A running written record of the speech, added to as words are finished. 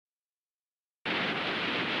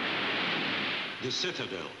The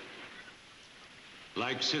Citadel.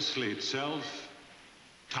 Like Sicily itself,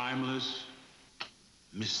 timeless,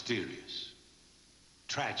 mysterious,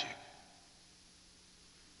 tragic.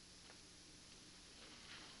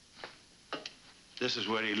 This is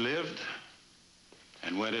where he lived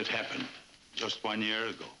and where it happened just 1 year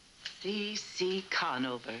ago. C.C.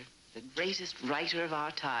 Conover, the greatest writer of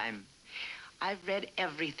our time. I've read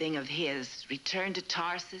everything of his. Return to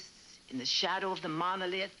Tarsus, In the Shadow of the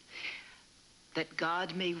Monolith, That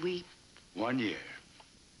God May Weep. 1 year.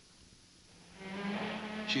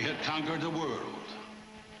 She had conquered the world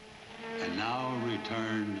and now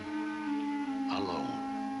returned alone.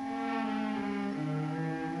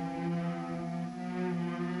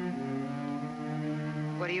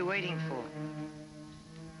 What are you waiting for?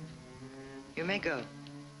 You may go.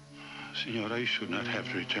 Senora, you should not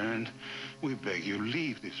have returned. We beg you,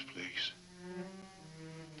 leave this place.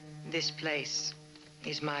 This place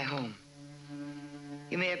is my home.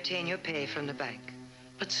 You may obtain your pay from the bank.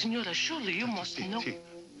 But, Senora, surely you must know...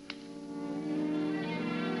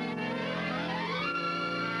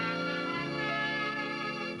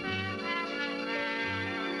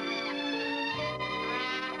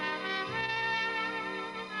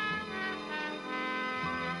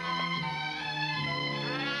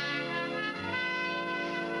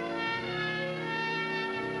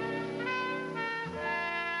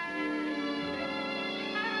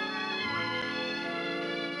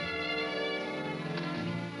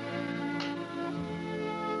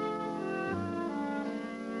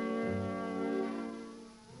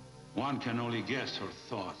 One can only guess her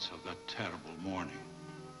thoughts of that terrible morning.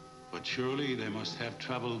 But surely they must have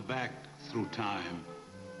traveled back through time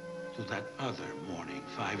to that other morning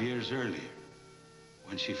 5 years earlier,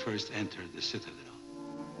 when she first entered the Citadel.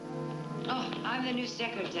 Oh, I'm the new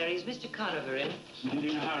secretary. Is Mr. Conover in?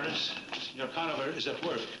 Senora Harris, Senor Conover is at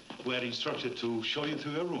work. We are instructed to show you to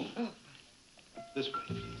your room. Oh. This way,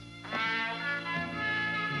 please.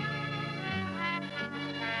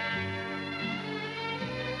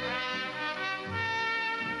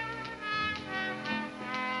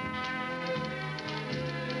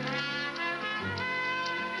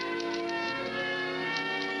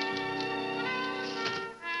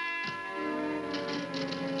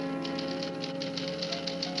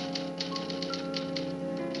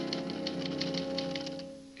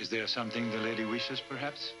 Is there something the lady wishes,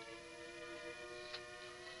 perhaps?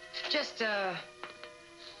 Just a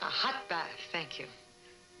hot bath, thank you.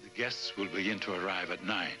 The guests will begin to arrive at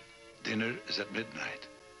 9. Dinner is at midnight.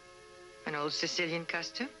 An old Sicilian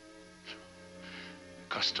custom?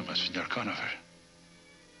 Custom of Senor Conover.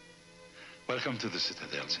 Welcome to the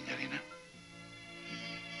Citadel, Signorina.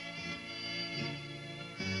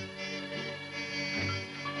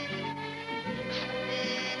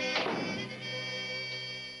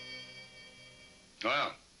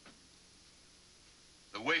 Well,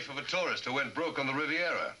 the waif of a tourist who went broke on the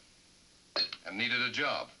Riviera and needed a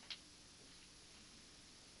job.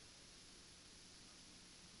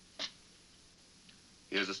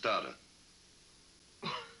 Here's the starter.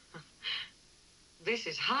 This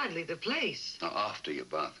is hardly the place. Now, after your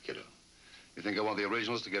bath, kiddo. You think I want the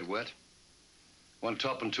originals to get wet? 1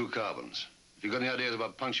 top and 2 carbons. If you've got any ideas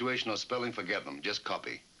about punctuation or spelling, forget them. Just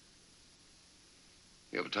copy.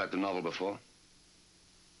 You ever typed a novel before?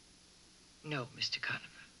 No, Mr. Conover.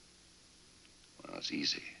 Well, it's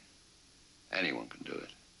easy. Anyone can do it.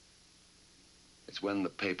 It's when the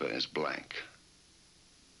paper is blank.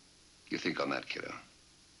 You think on that, kiddo.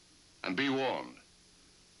 And be warned.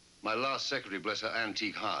 My last secretary, bless her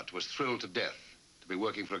antique heart, was thrilled to death to be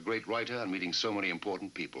working for a great writer and meeting so many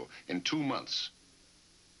important people. In 2 months,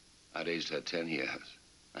 I'd aged her 10 years.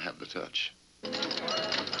 I have the touch.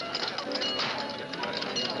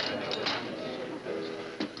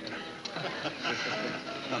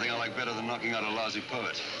 Nothing I like better than knocking out a lousy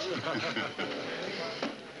poet.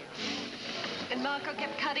 And Marco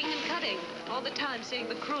kept cutting and cutting, all the time saying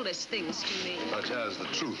the cruelest things to me. Such as the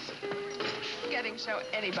truth. Getting so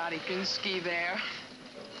anybody can ski there.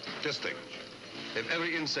 Just think. If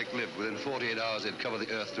every insect lived within 48 hours, they'd cover the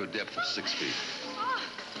earth to a depth of 6 feet. Oh,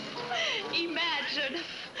 imagine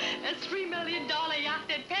a $3 million yacht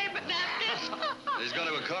that paper napkins. He's got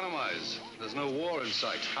to economize. There's no war in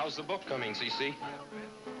sight. How's the book coming, CC?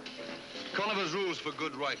 Conover's rules for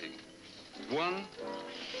good writing. 1,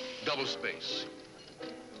 double space.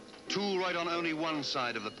 2, write on only one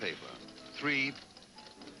side of the paper. 3,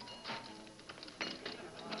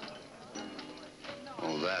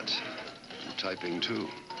 oh, that. And typing, too.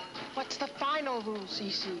 What's the final rule,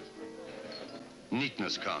 CC?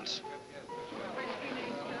 Neatness counts.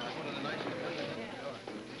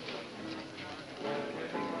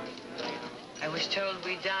 I was was told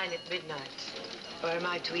we dine at midnight. Or am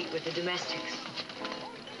I to eat with the domestics?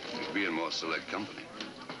 You'd be in more select company.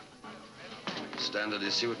 Standard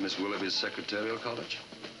issue at Miss Willoughby's secretarial college?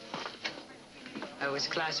 I was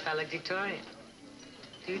class valedictorian.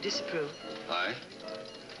 Do you disapprove? I?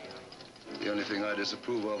 The only thing I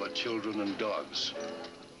disapprove of are children and dogs.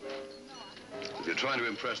 If you're trying to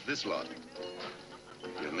impress this lot,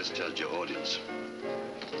 you've misjudged your audience.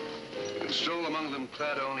 You can stroll among them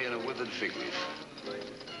clad only in a withered fig leaf.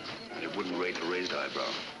 And it wouldn't rate a raised eyebrow.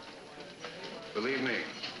 Believe me,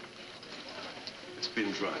 it's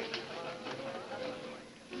been tried.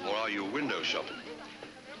 Or are you window shopping?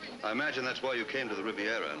 I imagine that's why you came to the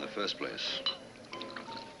Riviera in the first place.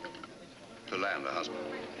 To land a husband.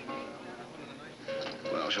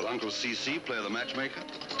 Well, shall Uncle CC play the matchmaker?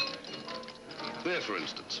 There, for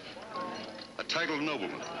instance, a titled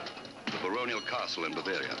nobleman, the baronial castle in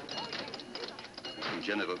Bavaria.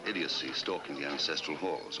 Congenital idiocy stalking the ancestral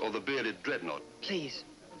halls, or the bearded dreadnought. Please.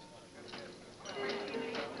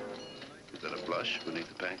 Is that a blush beneath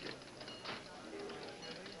the pancake?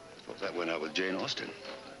 I thought that went out with Jane Austen.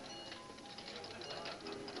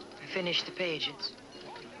 I finished the pages.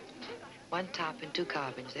 One top and two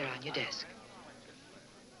carbons. They're on your desk.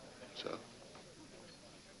 So?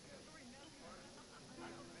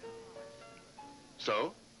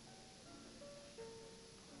 So?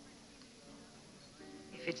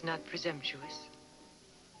 If it's not presumptuous,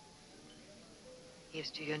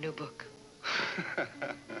 here's to your new book.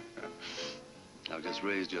 I've just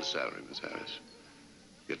raised your salary, Miss Harris.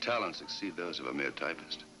 Your talents exceed those of a mere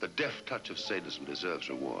typist. The deft touch of sadism deserves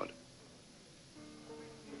reward.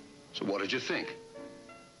 So what did you think?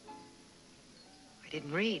 I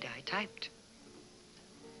didn't read, I typed.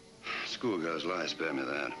 Schoolgirls lie, spare me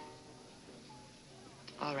that.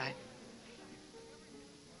 All right.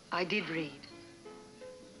 I did read.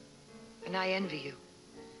 And I envy you.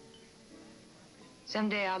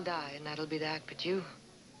 Someday I'll die, and that'll be that. But you,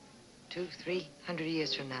 200-300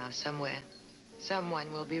 years from now, somewhere,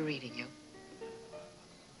 someone will be reading you.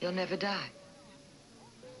 You'll never die.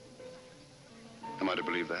 Am I to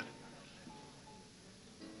believe that?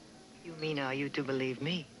 You mean, are you to believe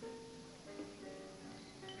me?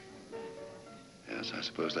 Yes, I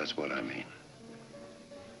suppose that's what I mean.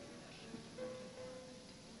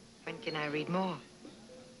 When can I read more?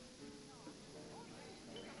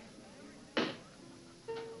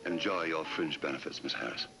 Enjoy your fringe benefits, Miss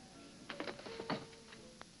Harris.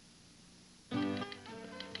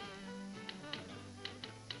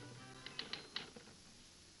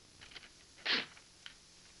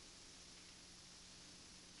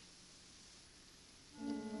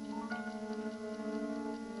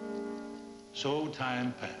 So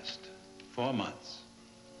time passed, 4 months.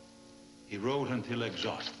 He wrote until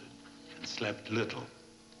exhausted and slept little.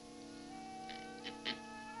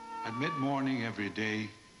 At mid-morning every day,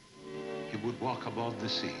 he would walk above the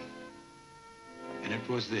sea, and it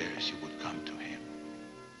was there she would come to him.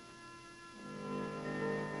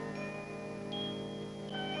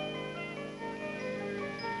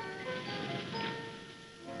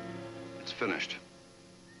 It's finished.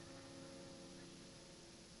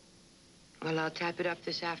 Well, I'll type it up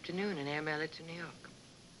this afternoon and airmail it to New York.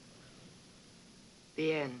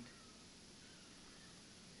 The end.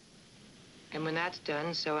 And when that's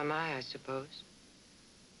done, so am I suppose.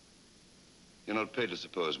 You're not paid to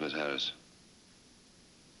suppose, Miss Harris.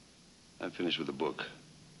 I'm finished with the book.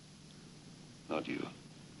 Not you.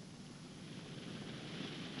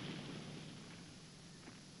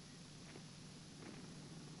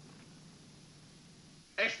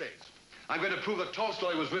 Essays. I'm going to prove that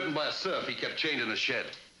Tolstoy was written by a serf he kept chained in a shed.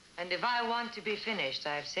 And if I want to be finished,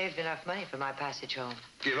 I've saved enough money for my passage home.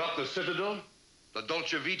 Give up the Citadel, the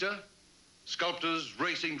Dolce Vita, sculptors,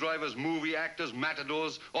 racing drivers, movie actors,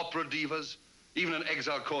 matadors, opera divas, even an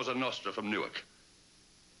exile Cosa Nostra from Newark.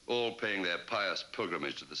 All paying their pious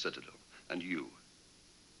pilgrimage to the Citadel. And you,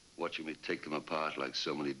 watching me take them apart like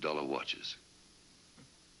so many dollar watches.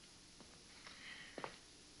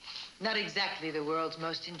 Not exactly the world's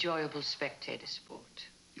most enjoyable spectator sport.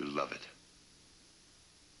 You love it.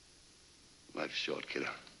 Life's short, kiddo.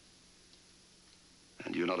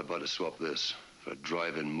 And you're not about to swap this for a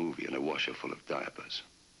drive-in movie and a washer full of diapers.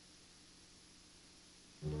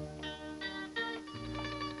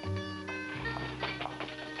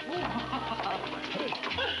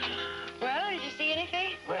 Well, did you see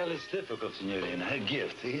anything? Well, it's difficult, Signorina. A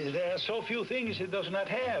gift. There are so few things it does not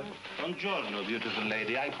have. Buongiorno, beautiful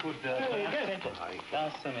lady. I could...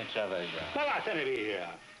 Passami travagliare. Ma vattene via.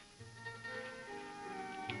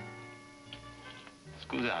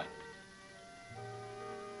 Scusate.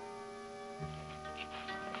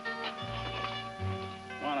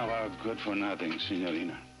 good for nothing,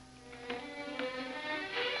 Signorina.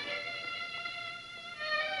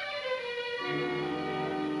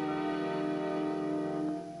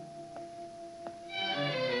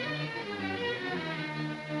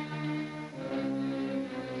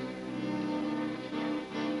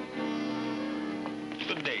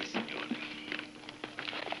 Good day, Signore.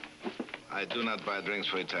 I do not buy drinks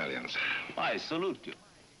for Italians. I salute you.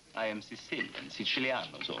 I am Sicilian,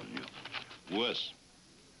 Siciliano, sogno. Worse.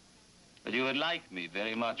 But you would like me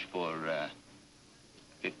very much for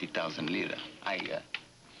 50,000 lira. I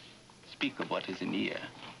speak of what is in here.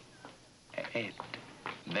 A head.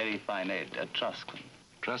 Very fine head, a Truscan.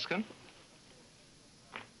 Truscan?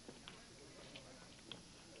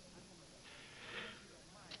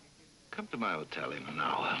 Come to my hotel in an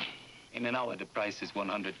hour. In an hour, the price is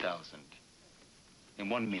 100,000. In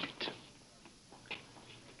 1 minute.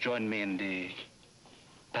 Join me in the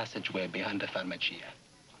passageway behind the farmacia.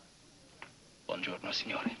 Buongiorno,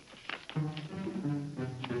 signore.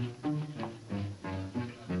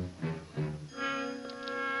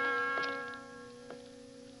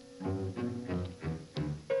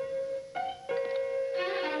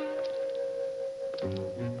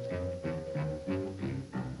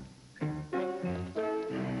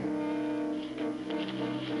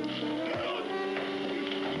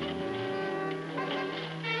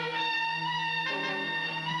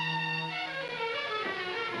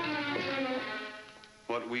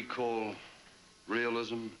 What we call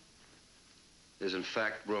realism is in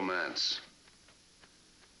fact romance.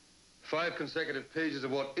 5 consecutive pages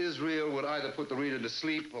of what is real would either put the reader to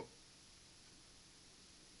sleep or...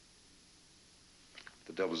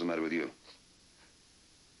 The devil's the matter with you?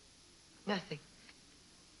 Nothing.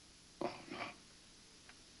 Oh, no.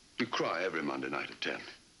 You cry every Monday night at 10.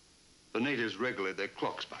 The natives regulate their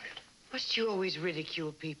clocks by it. Must you always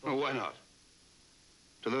ridicule people? Oh, why not?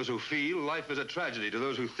 To those who feel, life is a tragedy. To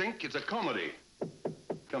those who think, it's a comedy.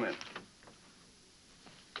 Come in.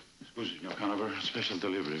 Scusi, signor Conover. Special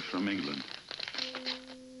delivery from England.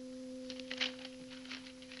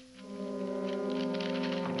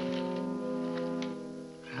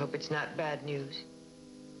 I hope it's not bad news.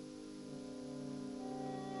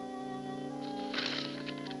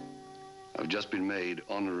 I've just been made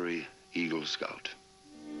honorary Eagle Scout.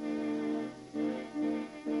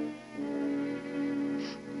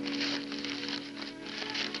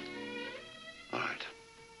 All right.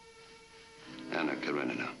 Anna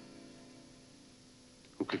Karenina.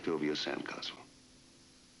 Who kicked over your sandcastle?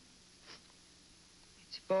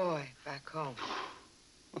 It's Boy back home.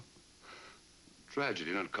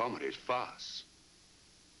 Tragedy, not comedy. It's farce.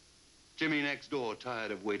 Jimmy next door,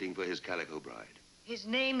 tired of waiting for his calico bride. His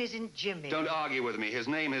name isn't Jimmy. Don't argue with me. His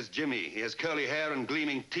name is Jimmy. He has curly hair and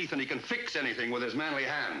gleaming teeth, and he can fix anything with his manly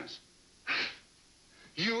hands.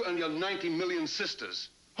 You and your 90 million sisters,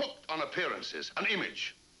 hooked on appearances, an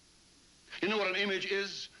image. You know what an image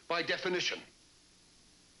is by definition?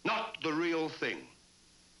 Not the real thing.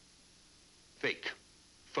 Fake.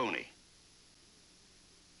 Phony.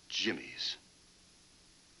 Jimmy's.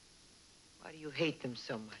 Why do you hate them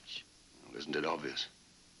so much? Well, isn't it obvious?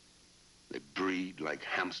 They breed like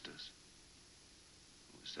hamsters.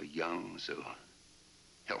 So young, so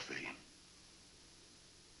healthy.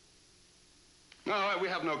 All right, we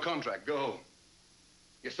have no contract. Go.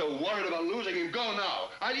 You're so worried about losing him. Go now.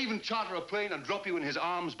 I'd even charter a plane and drop you in his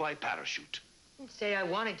arms by parachute. I didn't say I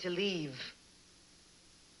wanted to leave.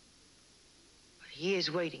 But he is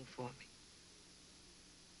waiting for me.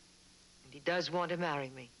 And he does want to marry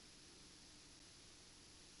me.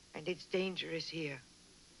 And it's dangerous here.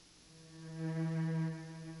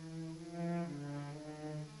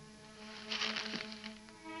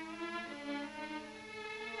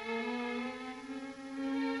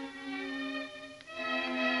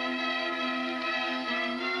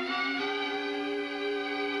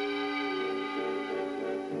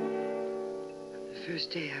 The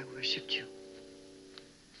first day I worshipped you.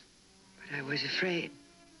 But I was afraid.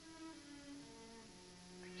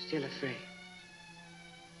 I'm still afraid.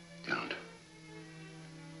 Don't.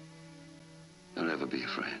 Don't ever be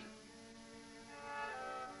afraid.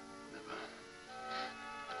 Never.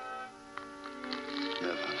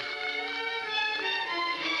 Never.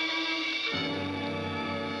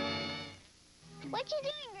 What you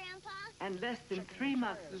doing, Grandpa? And less than 3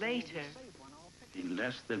 months later... In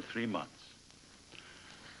less than 3 months.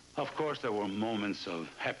 Of course, there were moments of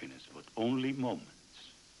happiness, but only moments.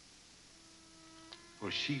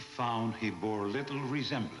 For she found he bore little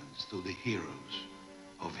resemblance to the heroes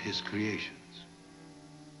of his creations.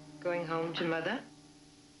 Going home to Mother?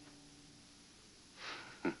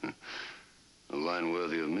 A line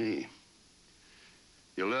worthy of me.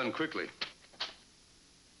 You'll learn quickly.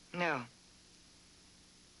 No.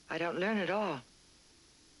 I don't learn at all.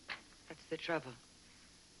 That's the trouble.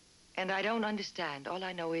 And I don't understand. All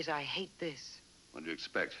I know is I hate this. What do you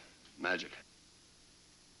expect? Magic?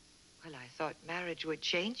 Well, I thought marriage would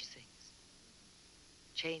change things.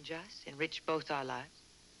 Change us, enrich both our lives.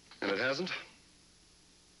 And it hasn't?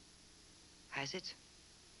 Has it?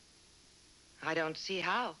 I don't see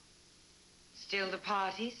how. Still the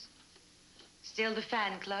parties. Still the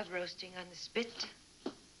fan club roasting on the spit.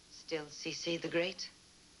 Still CC the Great.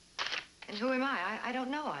 And who am I? I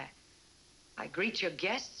don't know. I greet your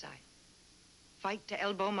guests. I fight to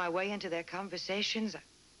elbow my way into their conversations.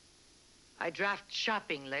 I draft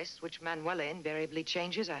shopping lists, which Manuela invariably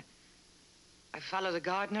changes. I follow the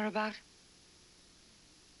gardener about.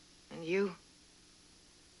 And you?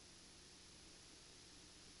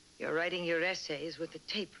 You're writing your essays with the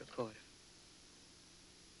tape recorder.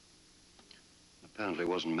 Apparently it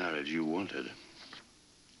wasn't marriage you wanted,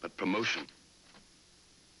 but promotion.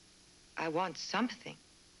 I want something.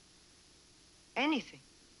 Anything.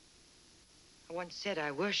 I once said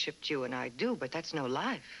I worshipped you, and I do, but that's no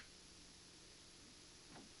life.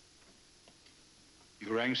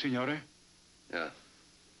 You rang, Signore? Yeah.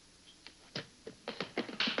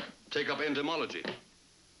 Take up entomology.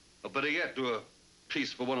 Or better yet, do a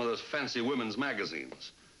piece for one of those fancy women's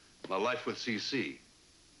magazines. My life with CC.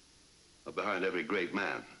 But behind every great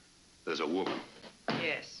man, there's a woman.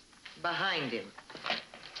 Yes, behind him.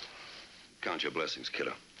 Count your blessings,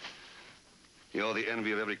 kiddo. You're the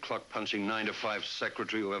envy of every clock-punching 9-to-5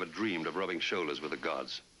 secretary who ever dreamed of rubbing shoulders with the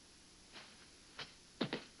gods.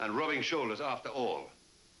 And rubbing shoulders, after all,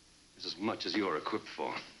 is as much as you're equipped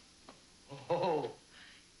for. Oh,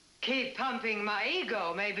 keep pumping my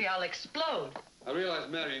ego. Maybe I'll explode. I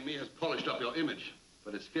realize marrying me has polished up your image,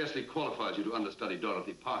 but it scarcely qualifies you to understudy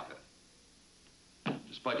Dorothy Parker.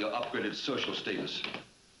 Despite your upgraded social status,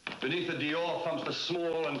 beneath the Dior thumps the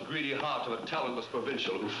small and greedy heart of a talentless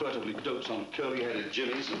provincial who furtively dotes on curly-headed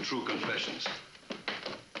jimmies and true confessions.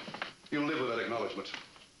 You'll live with that acknowledgement.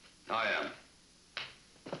 I am.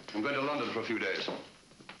 I'm going to London for a few days.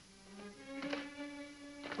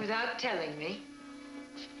 Without telling me?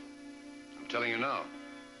 I'm telling you now.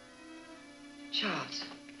 Charles.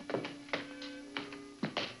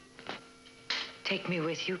 Take me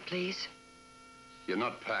with you, please. You're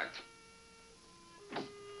not packed.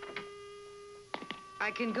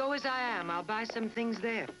 I can go as I am. I'll buy some things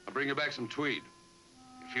there. I'll bring you back some tweed.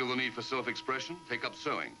 You feel the need for self-expression? Take up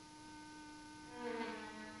sewing.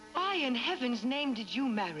 Why in heaven's name did you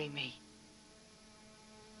marry me?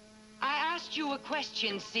 I asked you a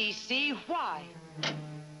question, CC. Why?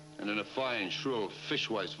 And in a fine, shrill,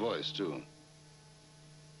 fishwife voice, too.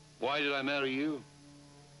 Why did I marry you?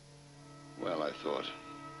 Well, I thought,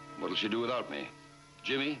 what'll she do without me?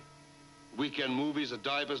 Jimmy? Weekend movies, the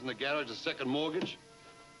diapers in the garage, a second mortgage?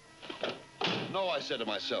 No, I said to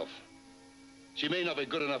myself. She may not be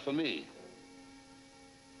good enough for me,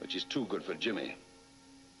 but she's too good for Jimmy.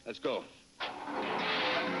 Let's go.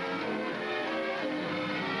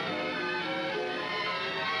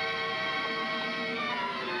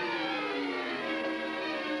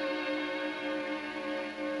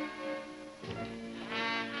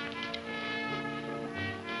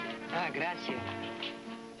 Ah, grazie.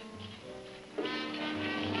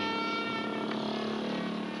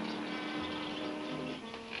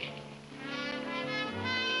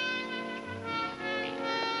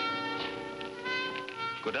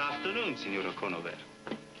 Good afternoon, Signora Conover.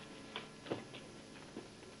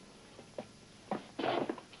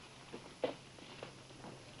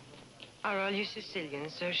 Are all you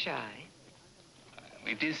Sicilians so shy?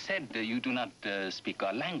 It is said you do not speak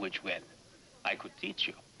our language well. I could teach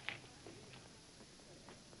you.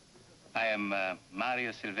 I am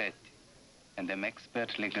Mario Silvetti, and am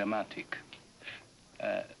expertly grammatic.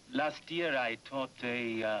 Last year, I taught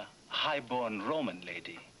a high-born Roman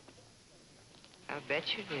lady. I'll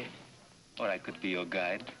bet you did. Or I could be your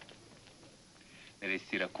guide. There is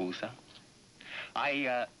Siracusa.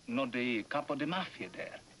 I know the capo di mafia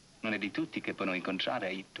there. Non è di tutti che possono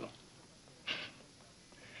incontrare Ito.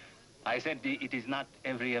 I said it is not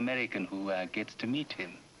every American who gets to meet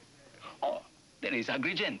him. Oh, there is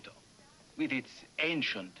Agrigento, with its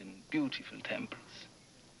ancient and beautiful temples.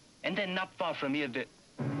 And then not far from here, the... It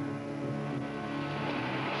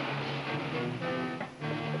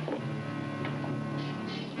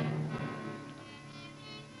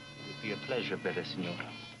would be a pleasure, bella signora.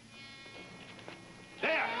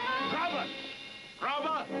 There! Robert!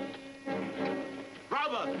 Robert!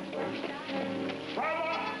 Robert!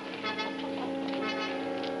 Robert!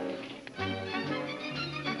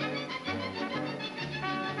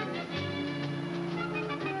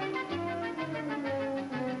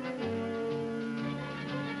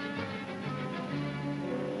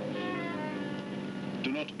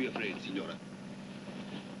 be afraid, Signora.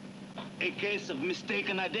 A case of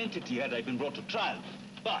mistaken identity had I been brought to trial.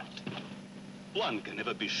 But one can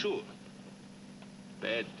never be sure.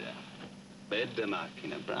 Better. Better,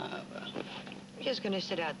 Macchina, brava. You're just going to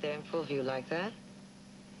sit out there in full view like that?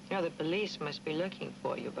 You know, the police must be looking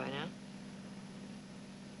for you by now.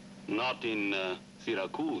 Not in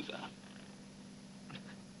Syracuse.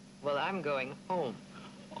 Well, I'm going home.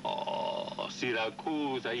 Oh,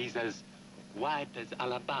 Syracuse is as white as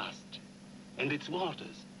alabaster. And its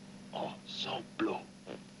waters, oh, so blue.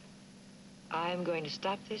 I'm going to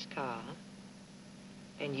stop this car,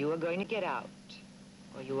 and you are going to get out,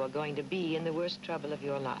 or you are going to be in the worst trouble of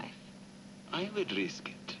your life. I would risk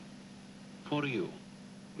it. For you,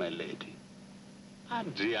 my lady.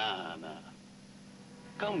 Adriana,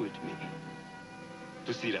 come with me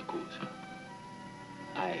to Syracuse.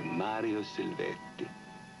 Mario Silvetti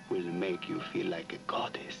will make you feel like a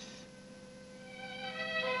goddess.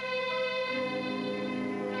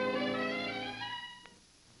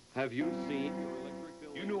 Have you seen your electric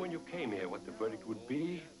bill? You knew when you came here what the verdict would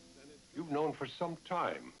be. You've known for some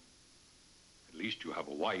time. At least you have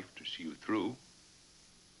a wife to see you through.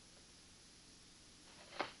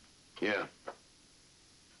 Yeah.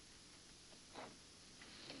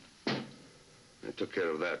 I took care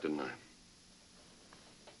of that, didn't I?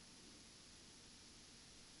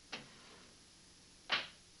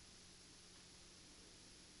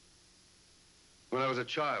 When I was a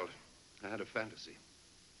child, I had a fantasy.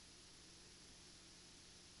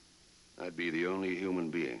 I'd be the only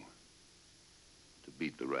human being to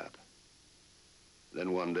beat the rap.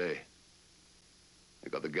 Then one day, I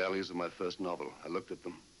got the galleys of my first novel. I looked at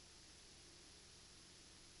them,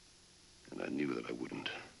 and I knew that I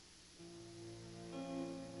wouldn't.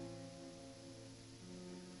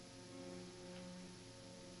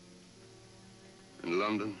 In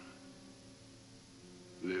London,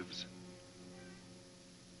 lives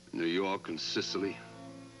New York and Sicily,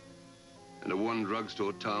 and a one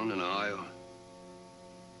drugstore town in Ohio,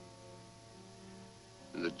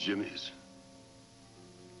 and the Jimmies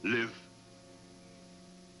live.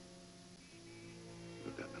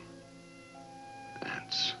 Look at them.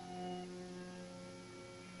 Ants.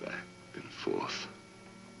 Back and forth.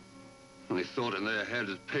 Only thought in their heads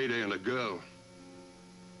is payday and a girl.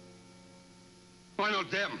 Why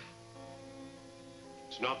not them?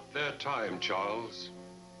 It's not their time, Charles.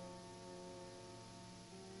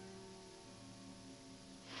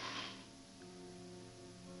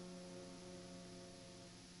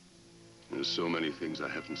 There's so many things I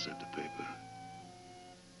haven't said to paper.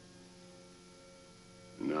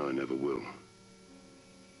 And now I never will.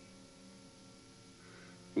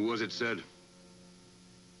 Who was it said?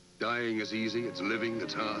 Dying is easy, it's living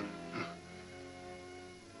that's hard.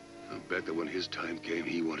 I bet that when his time came,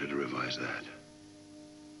 he wanted to revise that.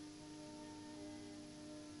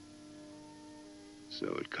 So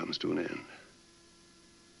it comes to an end.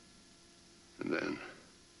 And then,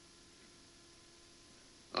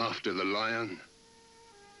 after the lion,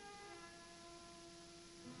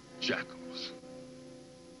 jackals.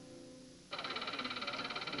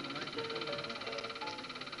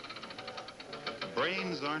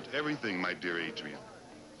 Brains aren't everything, my dear Adrian.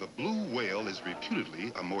 The blue whale is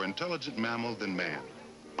reputedly a more intelligent mammal than man.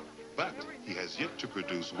 But he has yet to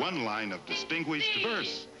produce one line of distinguished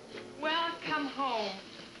verse. Welcome home.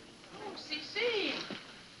 Oh, Cece.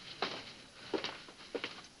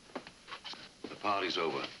 The party's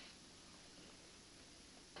over.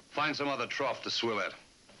 Find some other trough to swill at.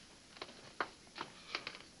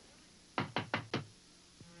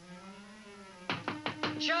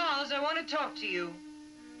 Charles, I want to talk to you.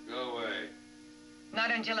 Go away.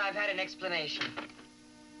 Not until I've had an explanation.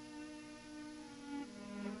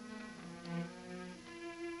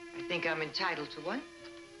 I think I'm entitled to one.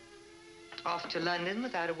 Off to London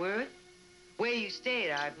without a word. Where you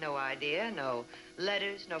stayed, I've no idea. No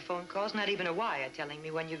letters, no phone calls, not even a wire telling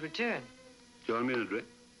me when you'd return. Join me in a drink?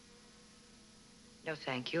 No,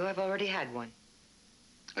 thank you. I've already had one.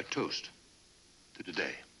 A toast to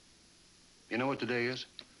today. You know what today is?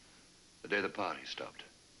 The day the party stopped.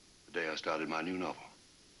 The day I started my new novel.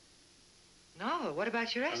 No, what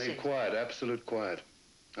about your I essay? need quiet, absolute quiet.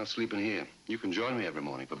 I'll sleep in here. You can join me every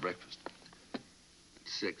morning for breakfast. At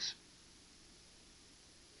 6.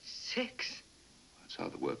 6? That's how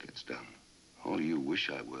the work gets done. All you wish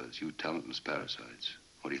I was, you talentless parasites.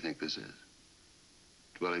 What do you think this is?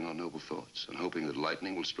 Dwelling on noble thoughts and hoping that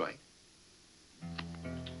lightning will strike.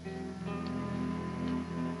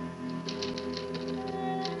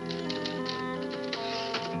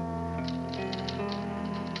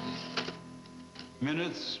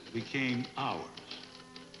 Minutes became hours.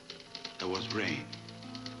 There was rain.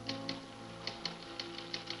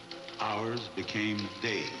 Hours became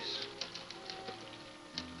days.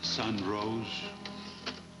 The sun rose.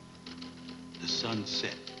 The sun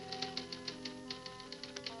set.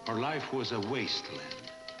 Her life was a wasteland.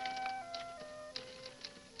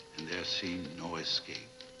 And there seemed no escape.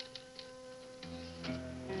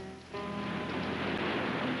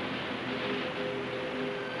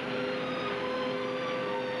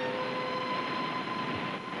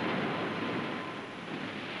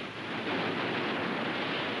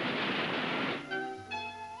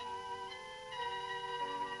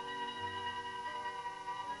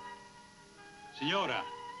 Signora,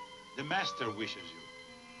 the master wishes you.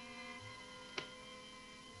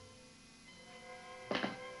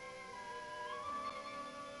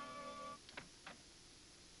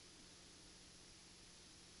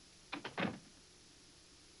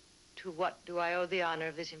 To what do I owe the honor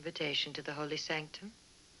of this invitation to the holy sanctum?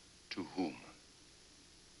 To whom?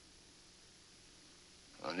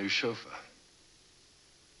 Our new chauffeur.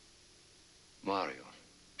 Mario.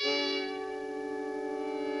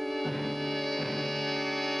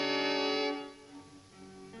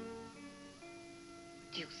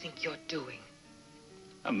 What do you think you're doing?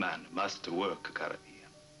 A man must work, cara mia.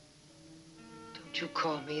 Don't you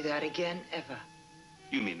call me that again, ever.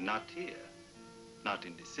 You mean not here? Not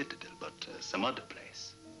in the Citadel, but some other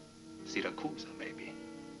place. Siracusa, maybe.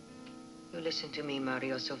 You listen to me,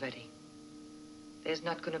 Mario Sovetti. There's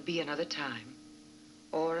not going to be another time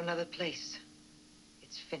or another place.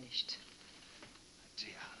 It's finished.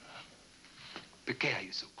 Gianna, perché are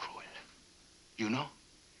you so cruel? You know,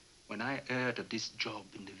 when I heard of this job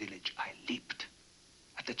in the village, I leaped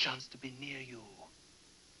at the chance to be near you.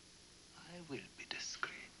 I will be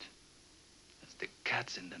discreet as the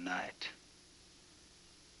cats in the night.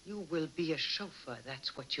 You will be a chauffeur,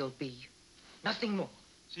 that's what you'll be. Nothing more.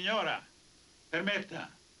 Signora, permetta.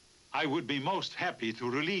 I would be most happy to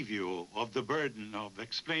relieve you of the burden of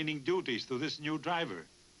explaining duties to this new driver.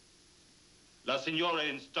 La Signora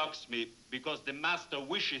instructs me because the master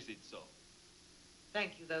wishes it so.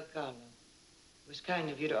 Thank you, though, Carlo. It was kind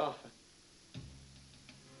of you to offer.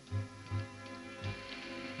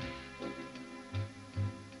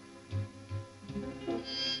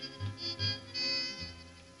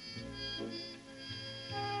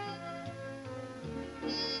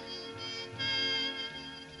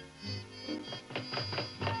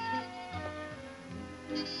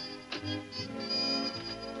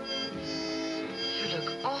 You look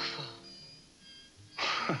awful.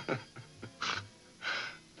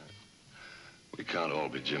 We can't all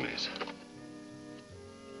be Jimmys.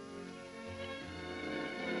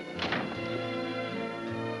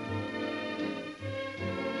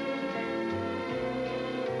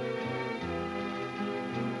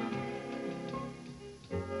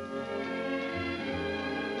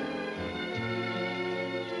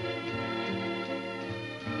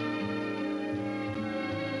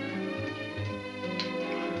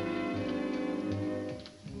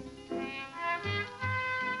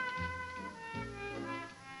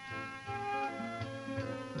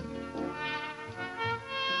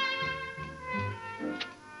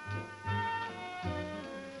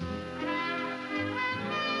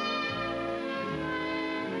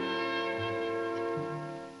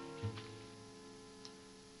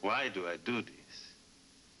 Why do I do this?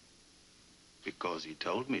 Because he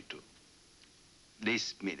told me to.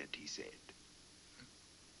 This minute, he said.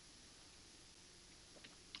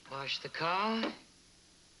 Wash the car.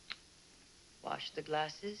 Wash the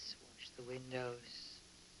glasses. Wash the windows.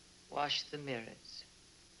 Wash the mirrors.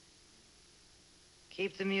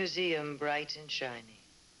 Keep the museum bright and shiny.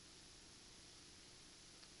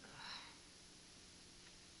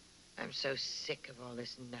 I'm so sick of all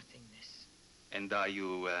this nothingness. And are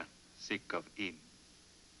you sick of him?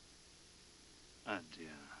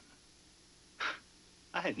 Adriana.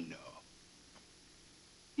 I know.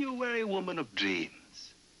 You were a woman of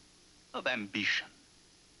dreams, of ambition.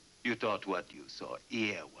 You thought what you saw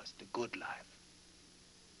here was the good life.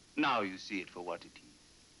 Now you see it for what it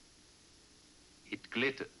is. It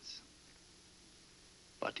glitters,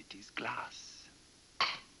 but it is glass.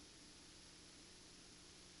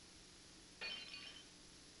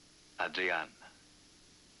 Adriana,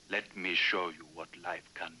 let me show you what life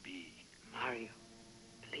can be. Mario,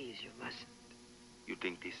 please, you mustn't. You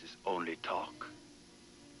think this is only talk?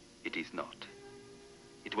 It is not.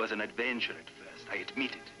 It was an adventure at first, I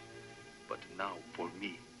admit it. But now, for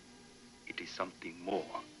me, it is something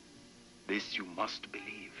more. This you must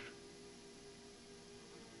believe.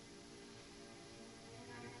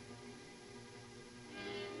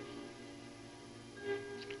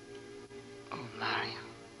 Oh, Mario,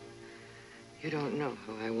 you don't know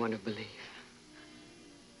how I want to believe.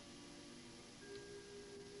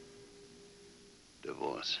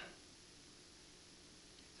 course.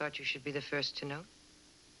 Thought you should be the first to know.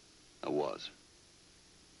 I was.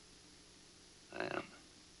 I am.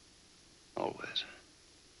 Always.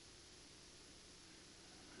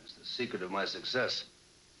 That's the secret of my success.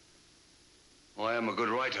 Oh, I am a good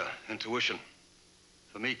writer. Intuition.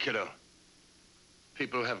 For me, kiddo,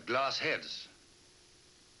 people have glass heads.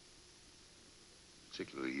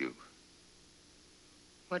 Particularly you.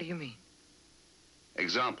 What do you mean?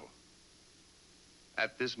 Example.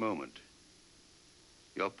 At this moment,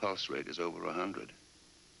 your pulse rate is over 100.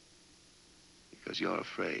 Because you're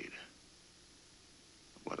afraid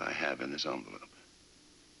of what I have in this envelope.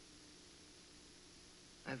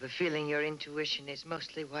 I have a feeling your intuition is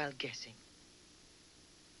mostly wild guessing.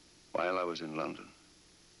 While I was in London.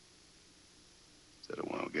 Is that a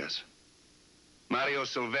wild guess? Mario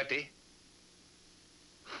Silvetti?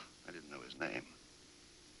 I didn't know his name.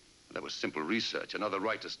 That was simple research, another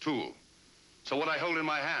writer's tool. So what I hold in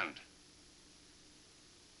my hand,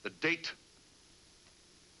 the date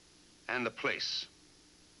and the place.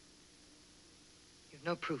 You've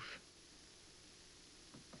no proof.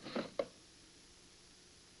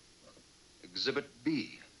 Exhibit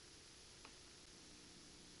B.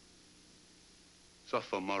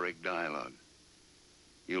 Sophomoric dialogue.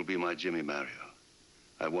 You'll be my Jimmy Mario.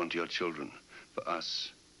 I want your children. For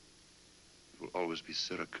us, it will always be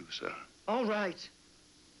Syracuse. All right.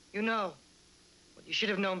 You know what you should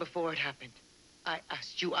have known before it happened. I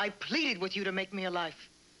asked you, I pleaded with you to make me a life.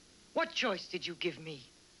 What choice did you give me?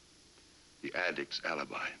 The addict's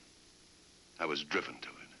alibi. I was driven to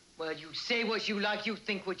it. Well, you say what you like, you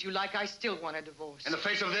think what you like. I still want a divorce. In the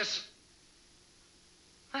face of this?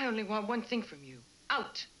 I only want one thing from you.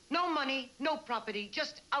 Out. No money, no property,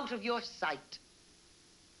 just out of your sight.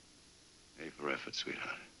 A for effort,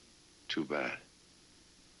 sweetheart. Too bad.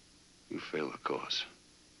 You failed the course.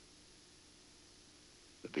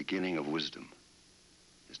 The beginning of wisdom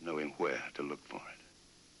is knowing where to look for it.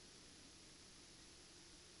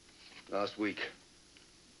 Last week,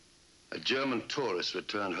 a German tourist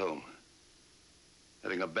returned home,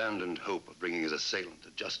 having abandoned hope of bringing his assailant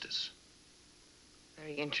to justice.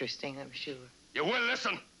 Very interesting, I'm sure. You will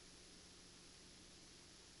listen!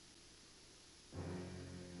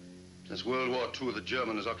 Since World War II, the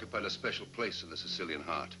German has occupied a special place in the Sicilian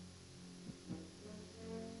heart.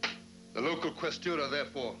 The local questura,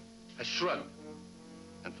 therefore, has shrugged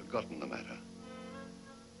and forgotten the matter.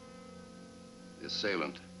 The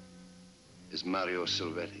assailant is Mario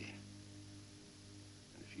Silvetti.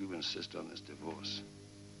 And if you insist on this divorce,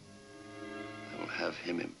 I will have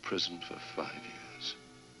him imprisoned for 5 years.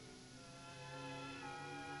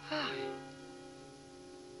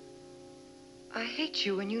 I hate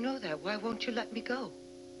you, and you know that. Why won't you let me go?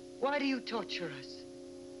 Why do you torture us?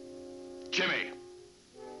 Jimmy!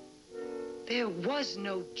 There was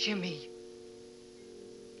no Jimmy.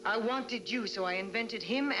 I wanted you, so I invented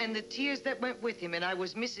him and the tears that went with him, and I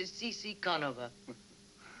was Mrs. C.C. Conover.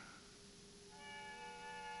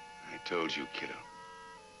 I told you, kiddo.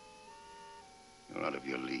 You're out of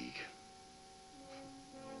your league.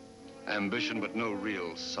 Ambition, but no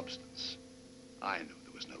real substance. I knew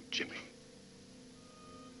there was no Jimmy.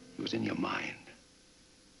 He was in your mind.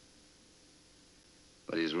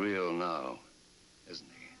 But he's real now, isn't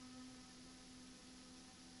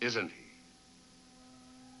he? Isn't he?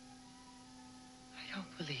 I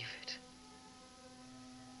don't believe it.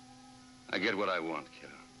 I get what I want,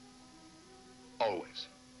 kiddo. Always.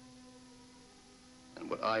 And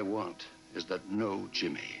what I want is that no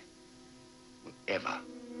Jimmy will ever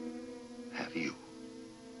have you.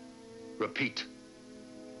 Repeat.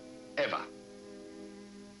 Ever.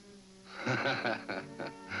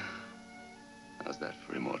 How's that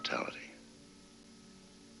for immortality?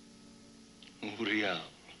 Uriel.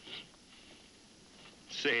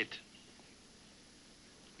 Say it.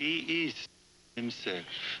 He is himself.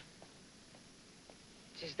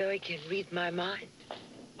 It's as though he can read my mind.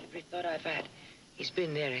 Every thought I've had, he's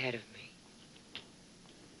been there ahead of me.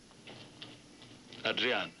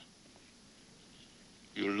 Adrian,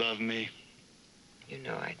 you love me? You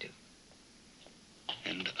know I do.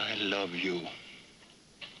 And I love you.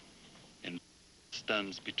 And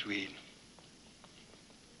stands between.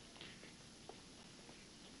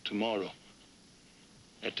 Tomorrow,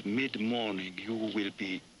 at mid-morning, you will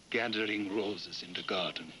be gathering roses in the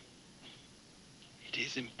garden. It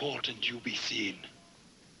is important you be seen.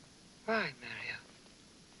 Why, Mario?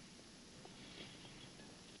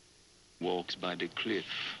 Walks by the cliff.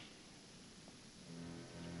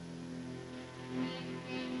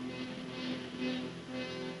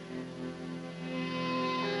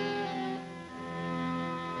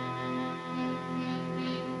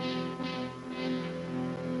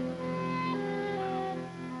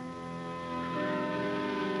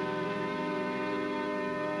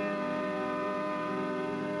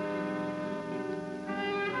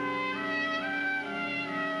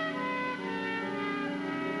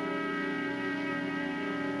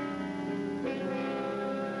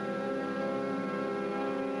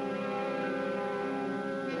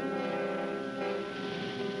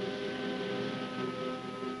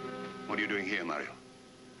 What are you doing here, Mario?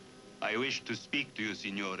 I wish to speak to you,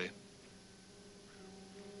 Signore.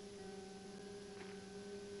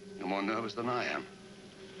 You're more nervous than I am.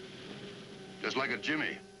 Just like a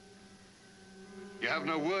Jimmy. You have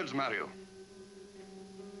no words, Mario.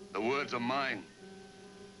 The words are mine.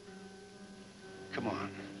 Come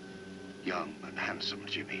on, young and handsome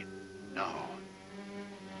Jimmy. Now.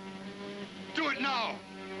 Do it now!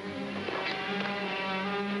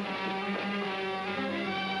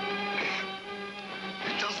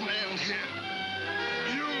 It doesn't end here.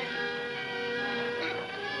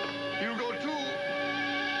 You go too.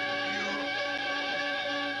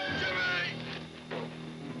 Jimmy!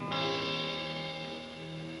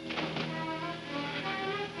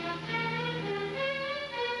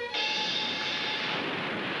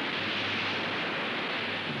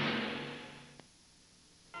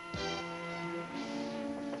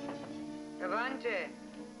 Avante.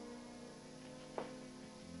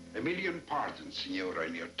 A million pardons, Signora,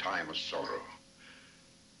 in your time of sorrow.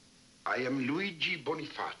 I am Luigi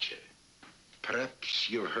Boniface. Perhaps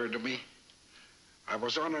you heard of me? I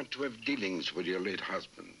was honored to have dealings with your late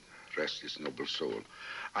husband. Rest his noble soul.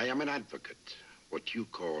 I am an advocate, what you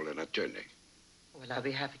call an attorney. Well, I'll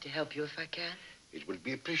be happy to help you if I can. It will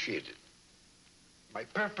be appreciated. My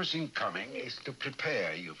purpose in coming is to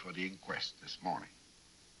prepare you for the inquest this morning.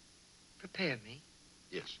 Prepare me?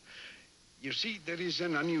 Yes. You see, there is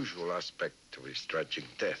an unusual aspect of his tragic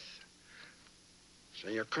death.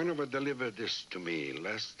 Senor Conover delivered this to me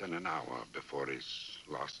less than an hour before his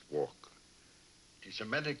last walk. It is a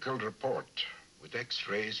medical report with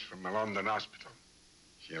x-rays from a London hospital.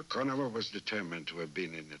 Senor Conover was determined to have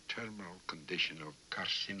been in a terminal condition of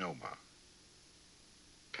carcinoma.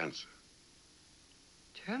 Cancer.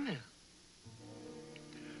 Terminal?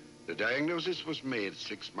 The diagnosis was made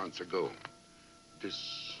 6 months ago.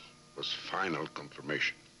 This was final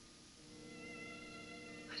confirmation.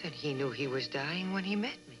 Then he knew he was dying when he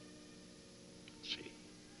met me. See.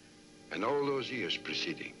 And all those years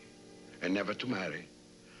preceding. And never to marry.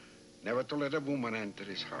 Never to let a woman enter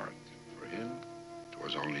his heart. For him, it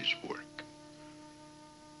was only his work.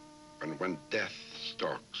 And when death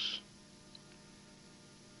stalks,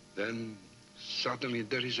 then suddenly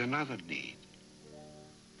there is another need.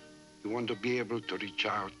 You want to be able to reach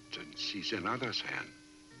out and seize another's hand.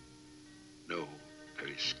 No, there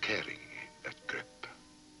is caring in that grip.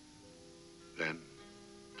 Then,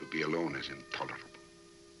 to be alone is intolerable,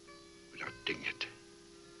 without dignity.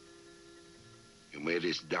 You made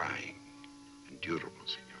his dying endurable,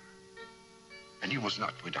 Senora. And he was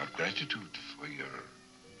not without gratitude for your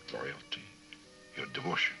loyalty, your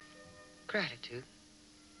devotion. Gratitude?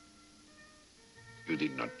 You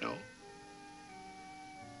did not know?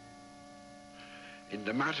 In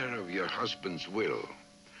the matter of your husband's will,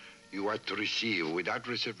 you are to receive without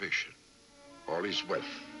reservation all his wealth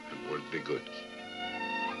and worldly goods.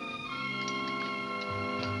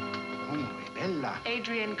 Oh, bella.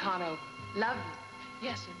 Adrian Conover. Lovely.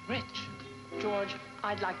 Yes, and rich. George,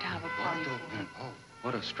 I'd like to have a party for her. Oh,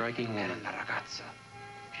 What a striking woman. bella ragazza.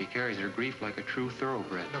 She carries her grief like a true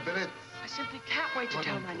thoroughbred. Novelist. I simply can't wait to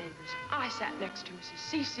tell my neighbors. I sat next to Mrs.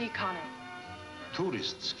 C.C. Conover.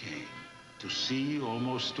 Tourists came to see,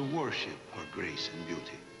 almost to worship her grace and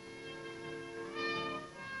beauty.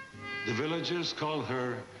 The villagers call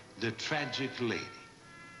her the tragic lady.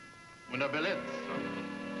 Una bellezza.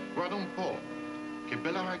 Guarda un po'. Che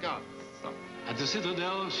bella ragazza. At the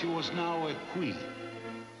Citadel, she was now a queen,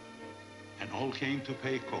 and all came to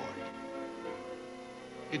pay court.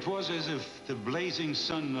 It was as if the blazing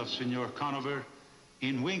sun of Senor Conover,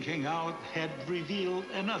 in winking out, had revealed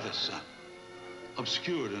another sun,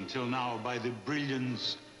 obscured until now by the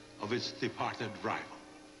brilliance of its departed rival.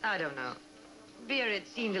 I don't know. Beer,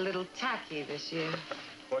 seemed a little tacky this year.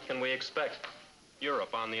 What can we expect?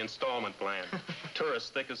 Europe on the installment plan. Tourists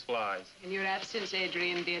thick as flies. In your absence,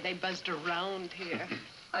 Adrian, dear, they buzzed around here.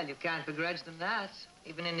 Well, you can't begrudge them that.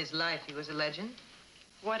 Even in his life, he was a legend.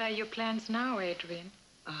 What are your plans now, Adrian?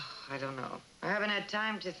 Oh, I don't know. I haven't had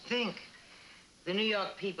time to think. The New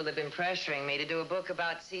York people have been pressuring me to do a book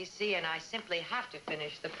about C.C., and I simply have to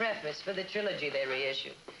finish the preface for the trilogy they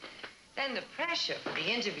reissue. Then the pressure for the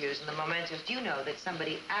interviews and the mementos. Do you know that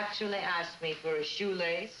somebody actually asked me for a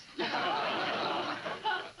shoelace?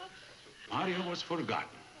 Mario was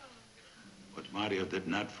forgotten, but Mario did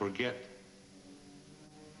not forget.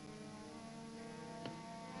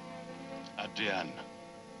 Adrian.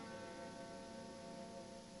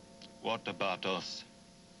 What about us?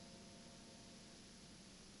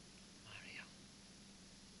 Mario,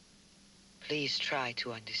 please try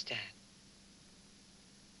to understand.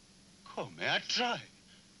 Come, I tried.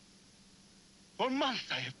 For months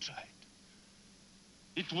I have tried.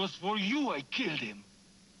 It was for you I killed him.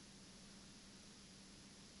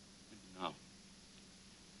 And now,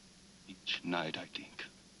 each night I think,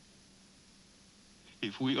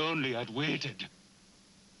 if we only had waited,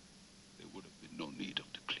 there would have been no need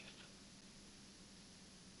of the cliff.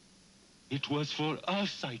 It was for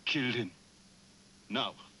us I killed him.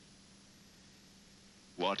 Now,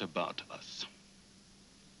 what about us?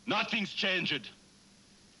 Nothing's changed.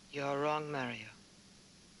 You're wrong, Mario.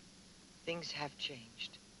 Things have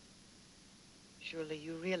changed. Surely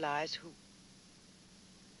you realize who...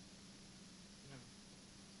 No.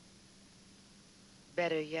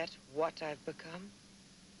 Better yet, what I've become?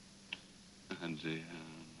 Adriana,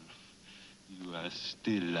 you are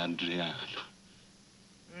still Adriana.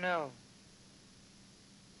 No.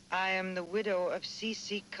 I am the widow of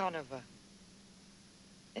C.C. Conover,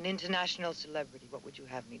 an international celebrity. What would you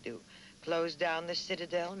have me do? Close down the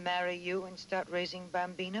Citadel, marry you, and start raising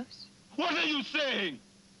bambinos? What are you saying?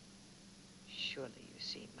 Surely you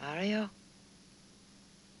see, Mario.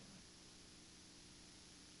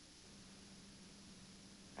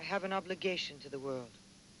 I have an obligation to the world.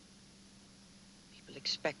 People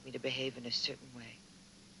expect me to behave in a certain way.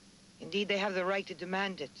 Indeed, they have the right to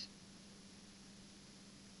demand it.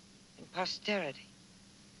 And posterity.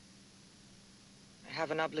 I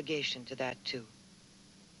have an obligation to that, too.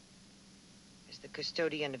 As the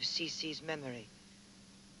custodian of C.C.'s memory,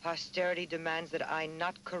 posterity demands that I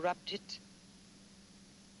not corrupt it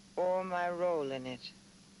or my role in it.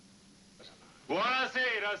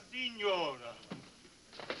 Buonasera, signora.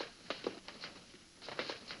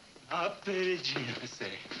 A Beregi, I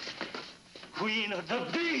say. Queen of the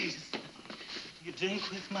bees. You drink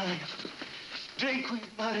with Mario. Drink with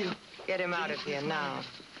Mario. Get him out of here now.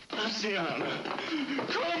 Luciana,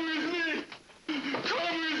 come with me.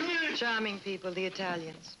 Come with me. Charming people, the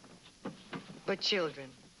Italians. But children,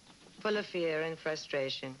 full of fear and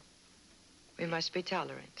frustration. We must be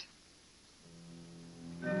tolerant.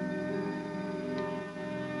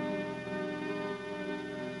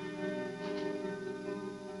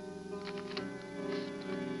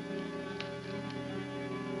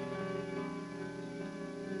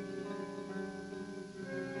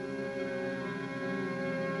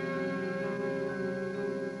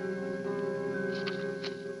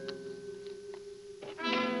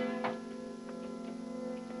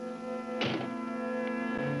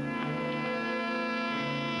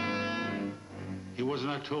 He was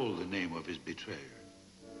not told the name of his betrayer.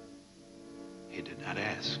 He did not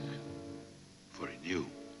ask, for he knew.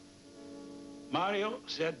 Mario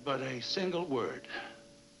said but a single word,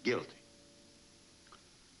 guilty,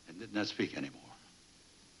 and did not speak anymore.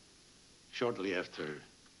 Shortly after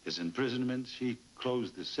his imprisonment, he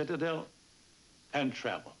closed the Citadel and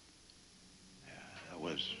traveled. That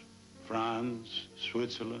was France,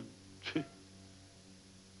 Switzerland.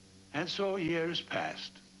 And so years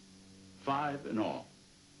passed. 5 in all.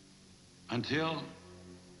 Until,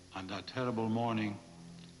 on that terrible morning,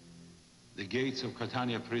 the gates of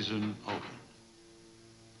Catania prison opened.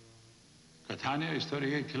 Catania is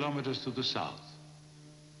 38 kilometers to the south.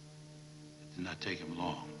 It did not take him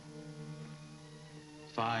long.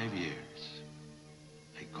 5 years.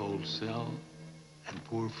 A cold cell and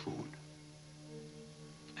poor food.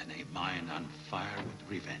 And a mind on fire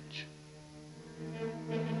with revenge.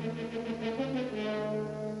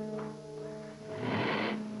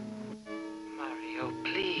 Mario,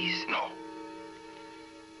 please. No.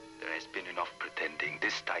 There has been enough pretending.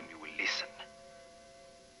 This time you will listen.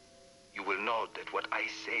 You will know that what I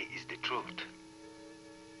say is the truth.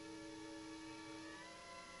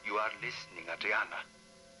 You are listening, Adriana.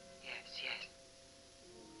 Yes, yes.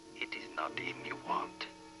 It is not him you want,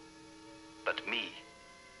 but me.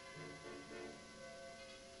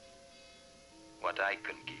 What I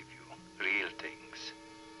can give you, real things.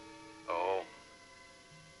 A home,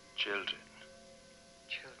 children.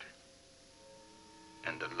 Children.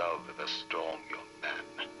 And the love of a strong young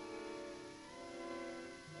man.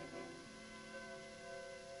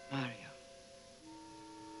 Mario.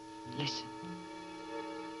 Listen.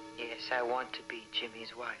 Yes, I want to be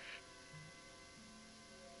Jimmy's wife.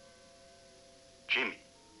 Jimmy?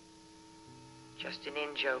 Just an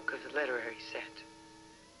in-joke of the literary set.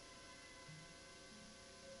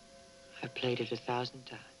 I've played it 1,000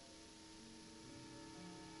 times.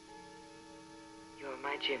 You're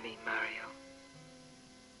my Jimmy, Mario.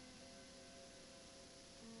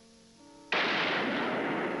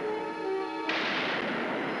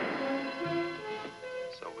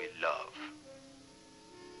 So we love.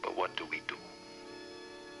 But what do?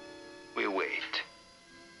 We wait.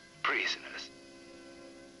 Prisoners.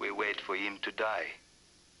 We wait for him to die.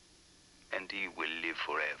 And he will live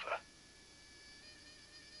forever.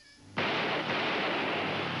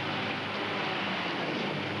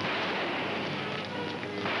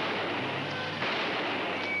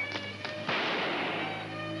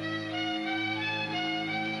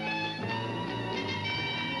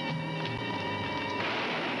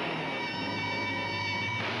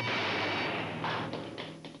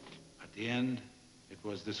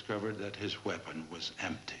 was discovered that his weapon was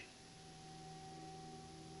empty.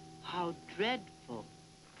 How dreadful.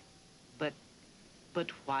 But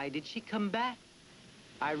why did she come back?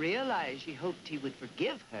 I realize she hoped he would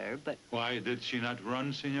forgive her, but... Why did she not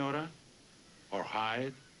run, Senora? Or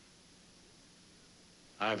hide?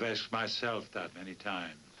 I've asked myself that many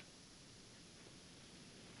times.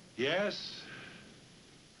 Yes,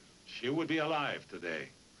 she would be alive today.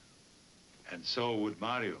 And so would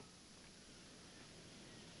Mario.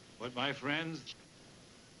 But my friends,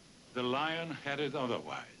 the lion had it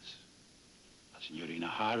otherwise. Signorina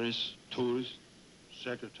Harris, tourist,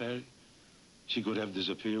 secretary, she could have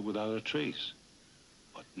disappeared without a trace.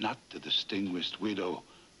 But not the distinguished widow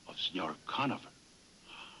of Signor Conover.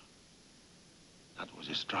 That was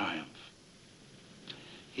his triumph.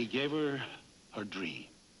 He gave her her dream,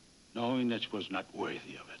 knowing that she was not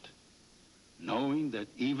worthy of it. Knowing that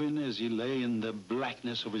even as he lay in the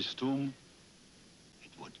blackness of his tomb,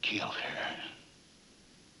 it would kill her.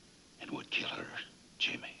 It would kill her.